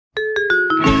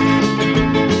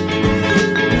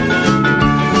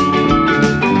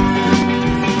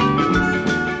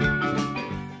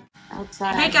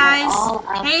Hey guys,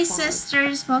 hey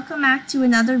sisters, welcome back to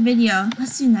another video.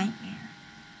 Let's do Nightmare.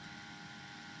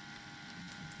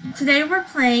 Today we're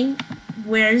playing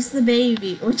Where's the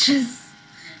Baby, which is,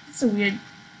 it's a weird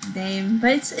name,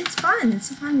 but it's fun.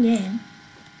 It's a fun game.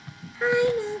 I'm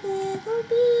a little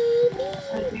baby.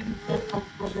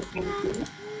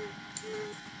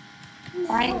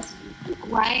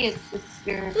 Why is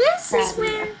sister? This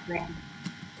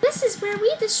is where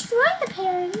we destroy the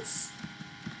parents.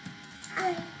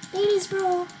 Babies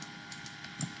rule.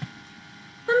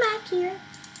 Come back here.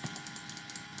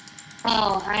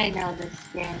 Oh, I know this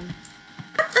game.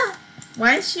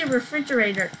 Why is she a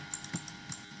refrigerator?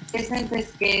 Isn't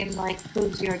this game like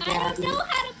Who's Your Daddy? I don't know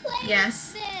how to play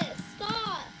yes. this.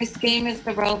 Stop. This game is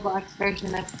the Roblox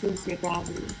version of Who's Your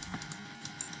Daddy.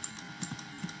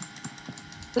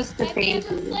 Who's the baby?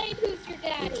 I've never played Who's Your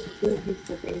Daddy. Who's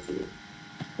the baby?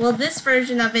 Well, this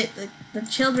version of it, the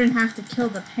children have to kill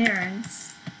the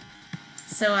parents.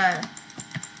 So, And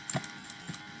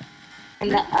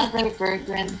the other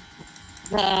version,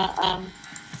 the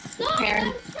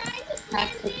parents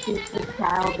have to keep the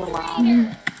child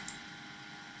alive.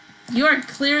 You are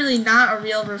clearly not a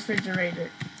real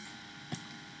refrigerator.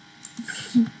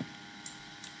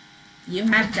 You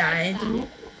have died.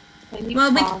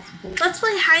 Well, let's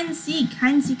play hide and seek.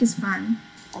 Hide and seek is fun.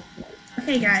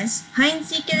 Okay, guys, hide and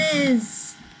seek it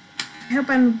is. I hope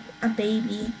I'm a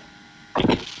baby.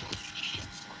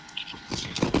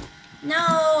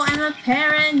 No, I'm a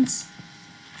parent.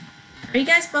 Are you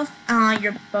guys both?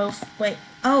 You're both. Wait.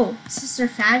 Oh, Sister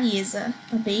Fatty is a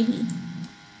baby.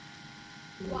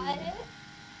 What?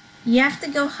 You have to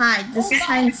go hide. This is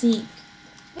hide and seek.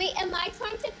 Wait, am I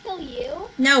trying to kill you?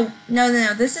 No.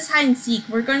 This is hide and seek.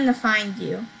 We're going to find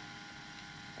you.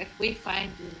 If we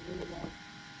find you, we will.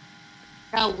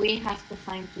 No, we have to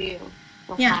find you.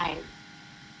 So yeah. Hide.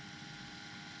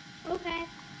 Okay.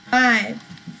 5,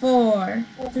 4,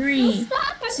 3,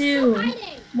 2,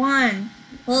 1.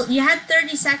 Well, you had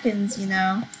 30 seconds, you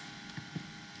know.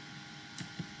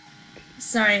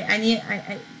 Sorry,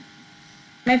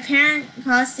 my parent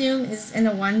costume is in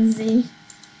a onesie,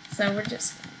 so we're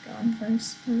just going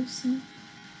first person.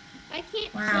 I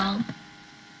can't Wow. jump.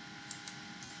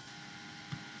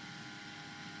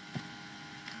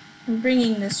 I'm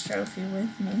bringing this trophy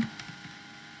with me.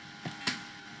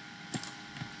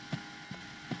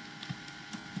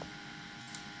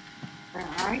 Where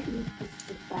are you,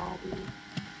 Sister Fatty?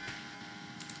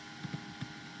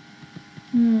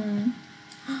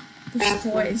 There's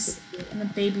toys in a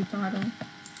baby bottle.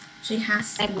 She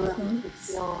has to be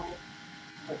close.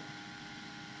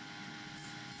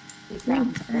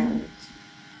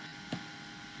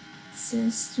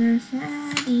 Sister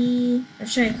Fatty. Or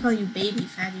should I call you Baby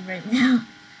Fatty right now?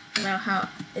 About how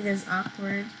it is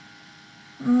awkward.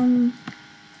 Where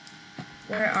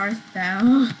art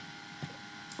thou?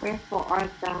 Wherefore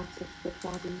art thou, Sister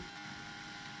Fatty?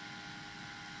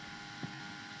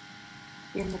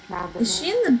 In the cabinet. Is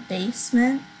she in the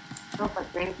basement? No,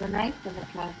 but there's a knife in the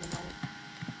cabinet.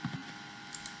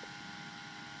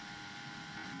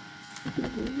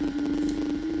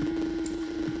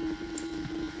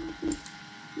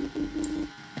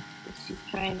 Is she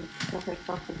trying to kill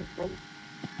herself in the face?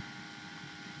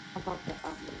 How about the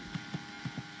oven?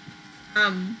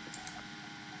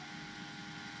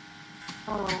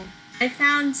 Oh. I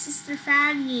found Sister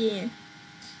Fatty.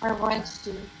 Where was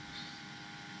she?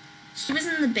 She was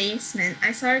in the basement.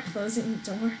 I saw her closing the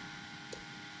door.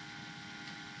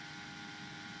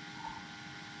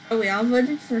 Oh, we all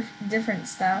voted for different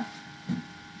stuff.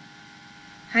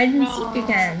 Hide and seek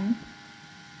again.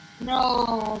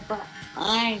 No, but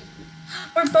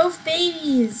we're both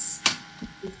babies.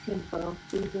 We can both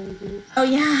be babies. Oh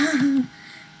yeah.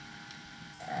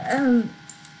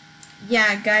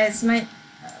 Yeah, guys, my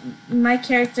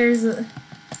character is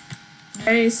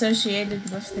very associated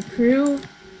with the crew.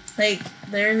 Like,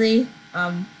 literally,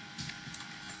 I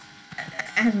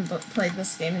haven't played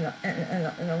this game in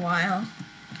a while.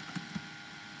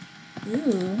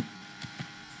 Ooh.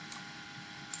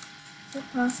 Is it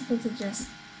possible to just...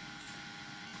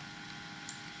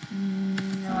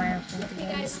 No, I don't think it Okay,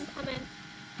 is. guys, I'm coming.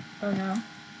 Oh no.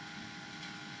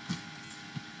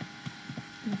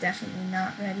 I'm definitely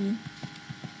not ready.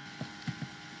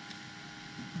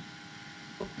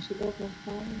 She doesn't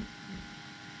find.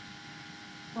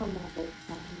 Oh, no, that's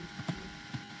fine.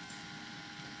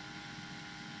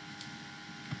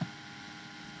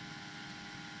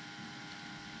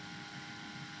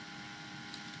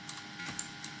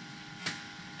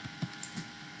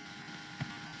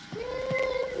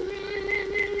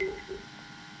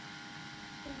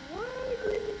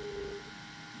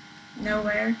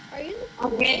 Nowhere. Are you in the I'll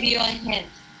give you a hint.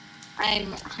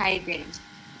 I'm hiding.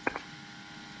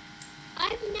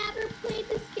 I've never played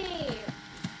this game.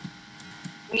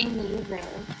 Me neither.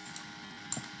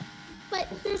 But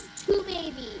there's 2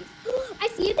 babies. I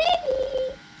see a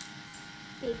baby.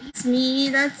 Baby. It's me.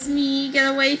 That's me.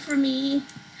 Get away from me.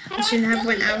 How I do shouldn't have kill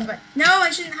went you? out of my... No, I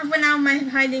shouldn't have went out of my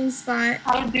hiding spot.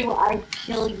 How do I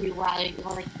kill you while you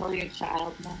want to kill your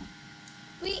child now?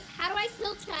 Wait, how do I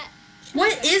kill chat?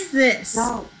 What is this?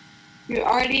 No. You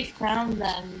already found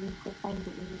them. You need to find the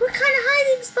baby. What kind of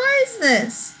hiding spot is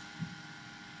this?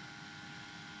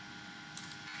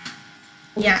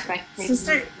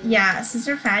 Yeah,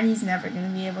 Sister Fatty's never gonna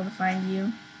be able to find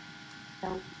you.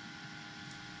 Nope.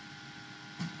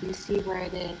 You see where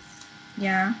it is.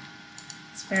 Yeah,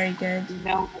 it's very good.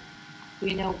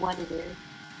 You know what it is.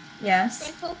 Yes.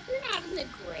 I hope you're not in the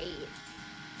grave.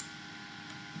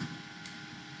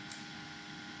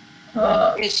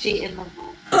 Is she in the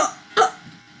room?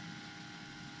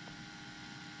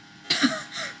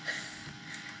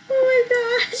 Oh my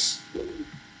gosh.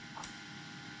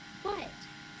 What?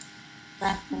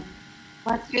 Nothing.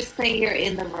 Let's just say you're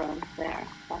in the room there.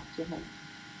 That's your hint.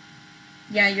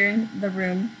 Yeah, you're in the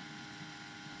room.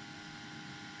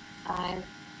 5,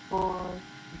 4,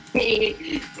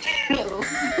 3, 2.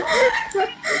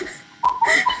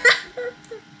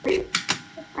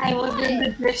 I was in the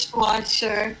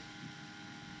dishwasher.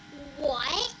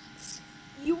 What?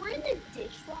 You were in the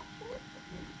dishwasher?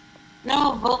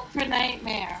 No, vote for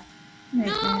Nightmare.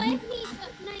 No, I hate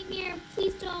the nightmare.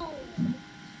 Please don't.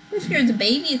 If you're the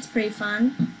baby, it's pretty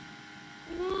fun.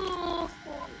 No.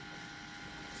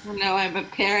 No, I'm a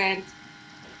parent.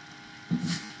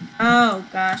 Oh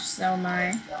gosh, so am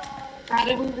I. How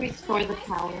do we restore the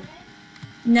power?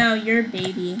 No, you're a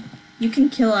baby. You can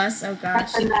kill us, oh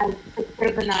gosh. The knife.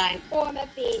 Secure the knife. Oh, I'm a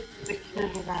baby. Secure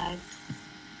the knife.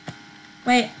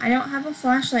 Wait, I don't have a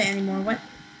flashlight anymore. What?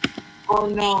 Oh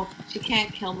no, she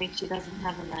can't kill me. She doesn't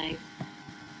have a knife.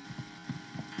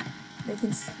 They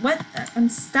can. What? I'm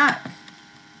stuck.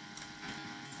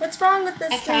 What's wrong with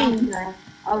this I found thing? her.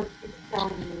 Oh, she's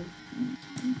killing me.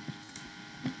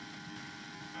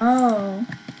 Oh.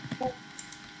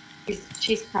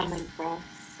 She's coming for us,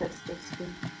 Sister Scoop.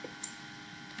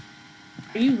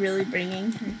 Are you really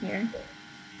bringing her here?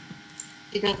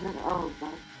 She doesn't. Oh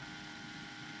god.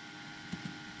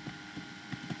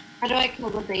 How do I kill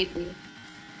the baby?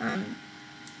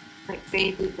 Like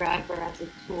baby grabber as a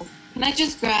tool. Can I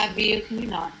just grab you? Can you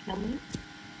not kill me?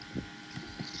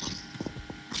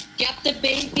 Get the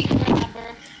baby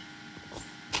grabber.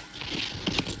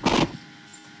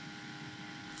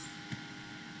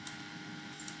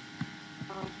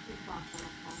 Oh, she's not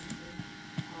gonna find me.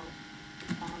 Oh, she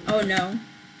found me. Oh no.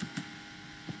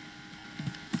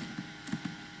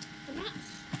 I'm not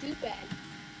stupid.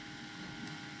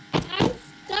 I'm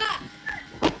stuck.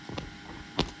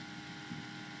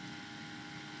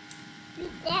 You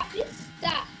got me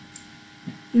stuck.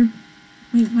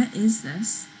 Wait, what is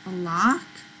this? A lock?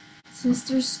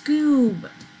 Sister Scoob.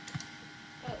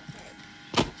 Oh,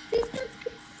 sorry. Sister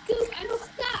Scoop, I'm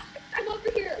stuck. Come over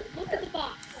here. Look at the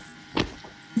box.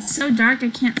 It's so dark I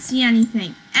can't see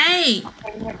anything. Hey!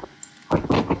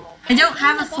 I don't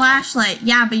have a flashlight.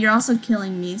 Yeah, but you're also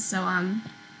killing me, so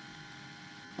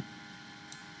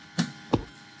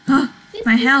Oh,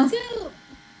 my Sister health. Scoop.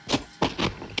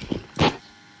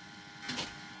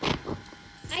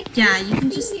 I Yeah, can't you can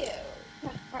see just- you.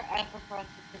 Forever for us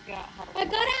to figure out how to. I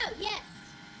got out. Yes.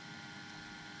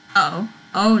 Oh.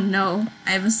 Oh no.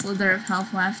 I have a slither of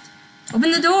health left.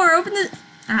 Open the door! Open the...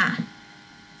 Ah.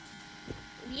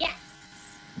 Yes.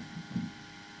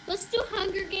 Let's do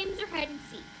Hunger Games or hide and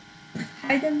seek.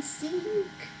 Hide and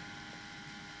seek.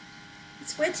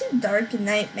 It's way too dark in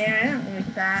Nightmare. I don't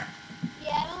like that.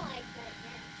 Yeah, I don't like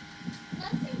Nightmare.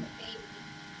 Let's do the baby.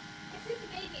 I think the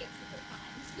baby is super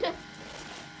fun.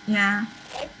 Yeah.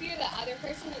 I fear the other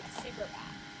person is super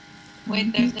bad.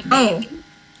 Wait, there's a Oh. baby.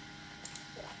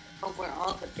 Oh, we're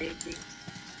all the babies.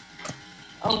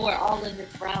 Oh, we're all in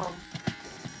this realm.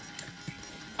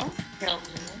 Don't kill me.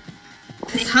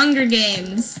 It's Hunger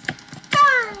Games.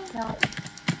 No.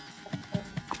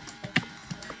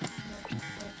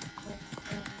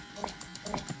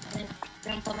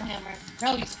 Don't pull the hammer.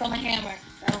 No, you stole my hammer.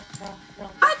 No, no, no.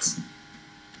 What?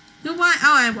 Who won?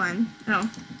 Oh, I won. Oh.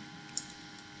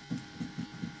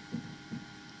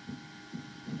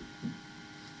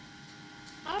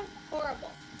 How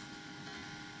horrible.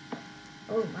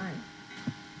 Oh my.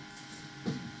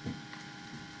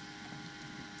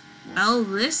 Well,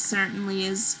 this certainly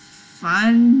is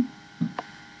fun.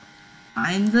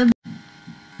 I'm the...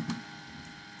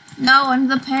 No, I'm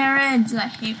the parent. I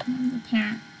hate being the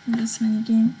parent for this mini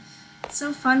game. It's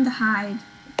so fun to hide.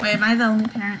 Wait, am I the only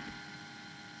parent?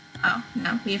 Oh,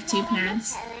 no, we have two No,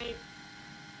 parents.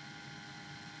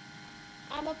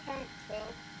 I'm a parent too.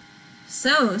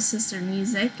 So, Sister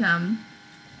Music, you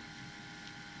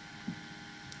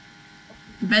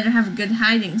better have a good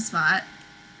hiding spot.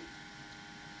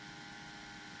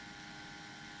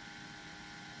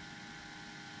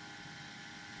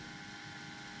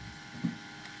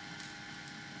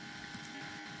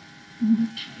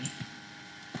 Okay.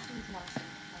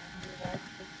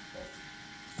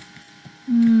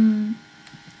 Hmm.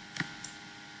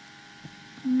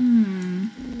 Hmm.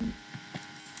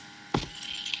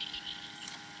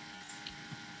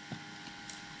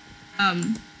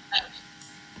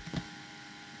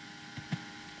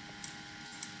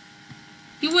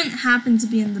 You wouldn't happen to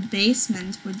be in the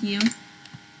basement, would you?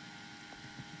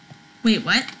 Wait,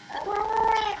 what?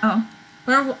 Oh,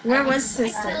 where was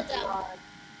Sister?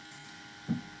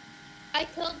 I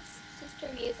killed Sister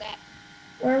Music.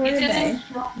 Where were they?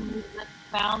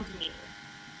 Found me.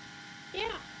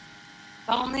 Yeah.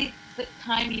 The only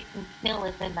time you can kill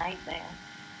is a nightmare.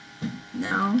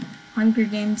 No, Hunger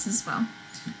Games as well.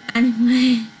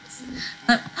 Anyways,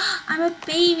 I'm a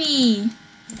baby.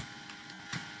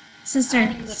 Sister.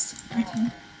 I'm just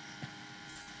gonna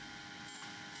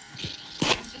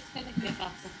give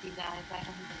up with you guys. I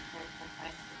haven't been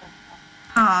sacrificed for them.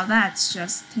 Oh, that's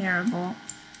just terrible.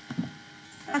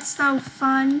 That's no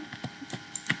fun.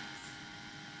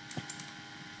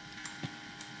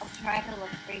 I'll try to look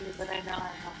for you, but I know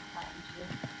I won't find you.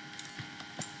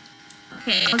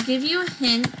 Okay, I'll give you a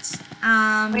hint.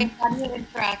 Wait, how do you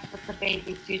interact with the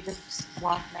babies? You just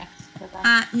walk next to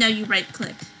them? No, you right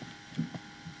click.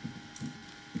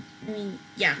 I mean,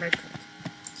 yeah, right click.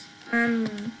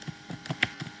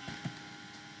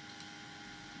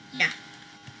 Yeah.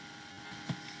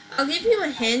 I'll give you a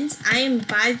hint. I am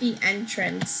by the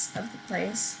entrance of the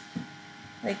place.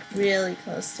 Like, really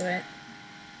close to it.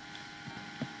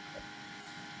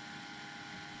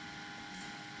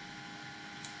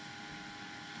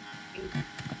 Is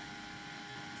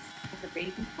the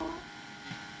baby full?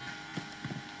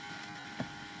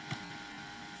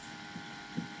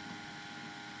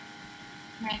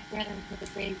 Can't get into the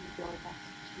baby door. That's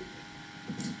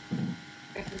cheating.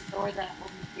 There's a door that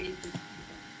only babies can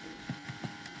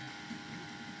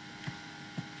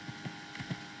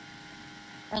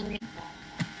get through.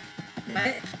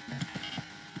 What?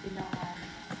 You know why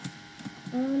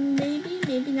I'm not.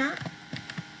 Maybe not.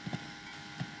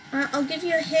 I'll give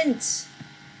you a hint.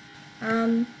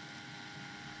 I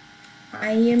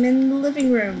am in the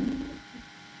living room.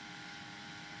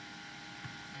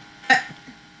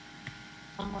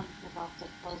 Someone's about to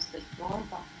close the door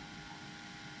behind.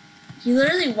 He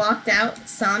literally walked out,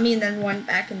 saw me, and then went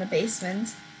back in the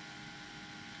basement.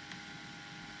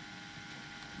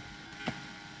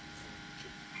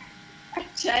 I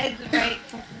tried to write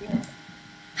for you.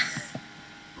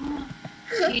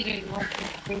 Cheater, you went to the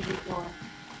baby door.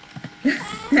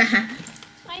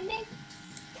 My name.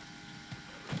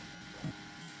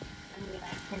 I mean, I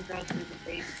can go through the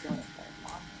baby door if I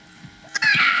want.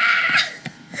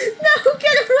 No,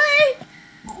 get away!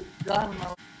 God,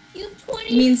 no. You 20.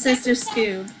 You mean Sister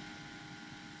Scoob?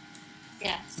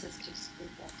 Yeah, Sister Scoob.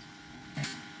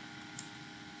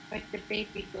 Where'd the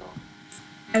baby go?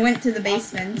 I went to the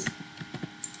basement.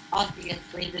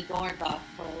 Obviously, the door got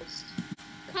closed.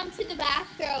 Come to the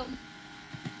bathroom.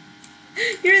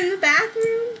 You're in the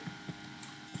bathroom?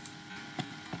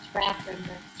 Which bathroom?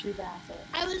 There's two bathrooms.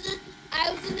 I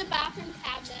was in the bathroom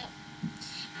cabinet.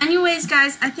 Anyways,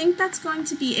 guys, I think that's going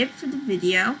to be it for the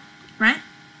video, right?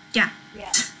 Yeah.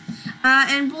 Yeah.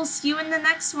 And we'll see you in the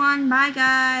next one. Bye,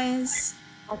 guys.